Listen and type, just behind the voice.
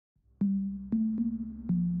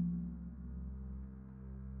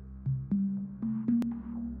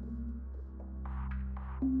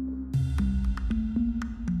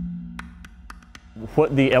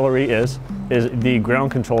What the LRE is the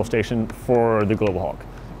ground control station for the Global Hawk.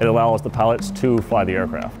 It allows the pilots to fly the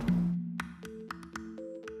aircraft.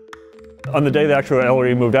 On the day the actual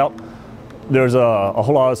LRE moved out, there's a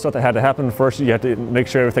whole lot of stuff that had to happen. First, you have to make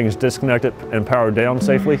sure everything is disconnected and powered down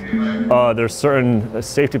safely. There's certain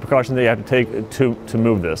safety precautions that you have to take to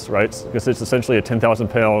move this, right? Because it's essentially a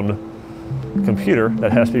 10,000-pound computer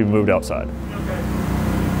that has to be moved outside.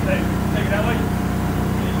 Okay. Take it that way.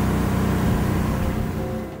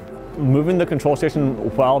 Moving the control station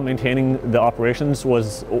while maintaining the operations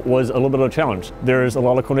was a little bit of a challenge. There's a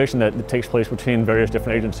lot of coordination that takes place between various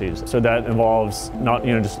different agencies. So that involves not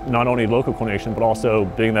only local coordination, but also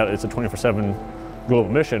being that it's a 24/7 global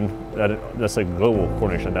mission, that's a global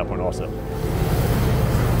coordination at that point also.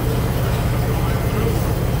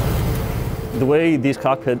 The way these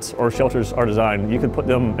cockpits or shelters are designed, you can put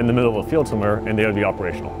them in the middle of a field somewhere and they would be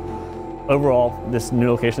operational. Overall, this new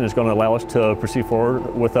location is going to allow us to proceed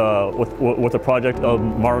forward with a project of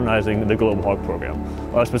modernizing the Global Hawk program,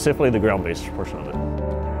 specifically the ground-based portion of it.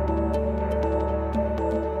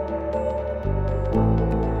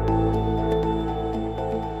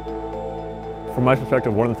 From my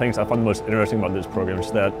perspective, one of the things I find the most interesting about this program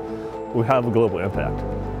is that we have a global impact.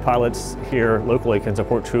 Pilots here locally can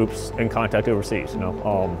support troops in contact overseas. You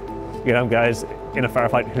can have guys in a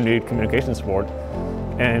firefight who need communication support,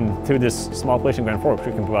 and through this small place in Grand Forks,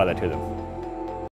 we can provide that to them.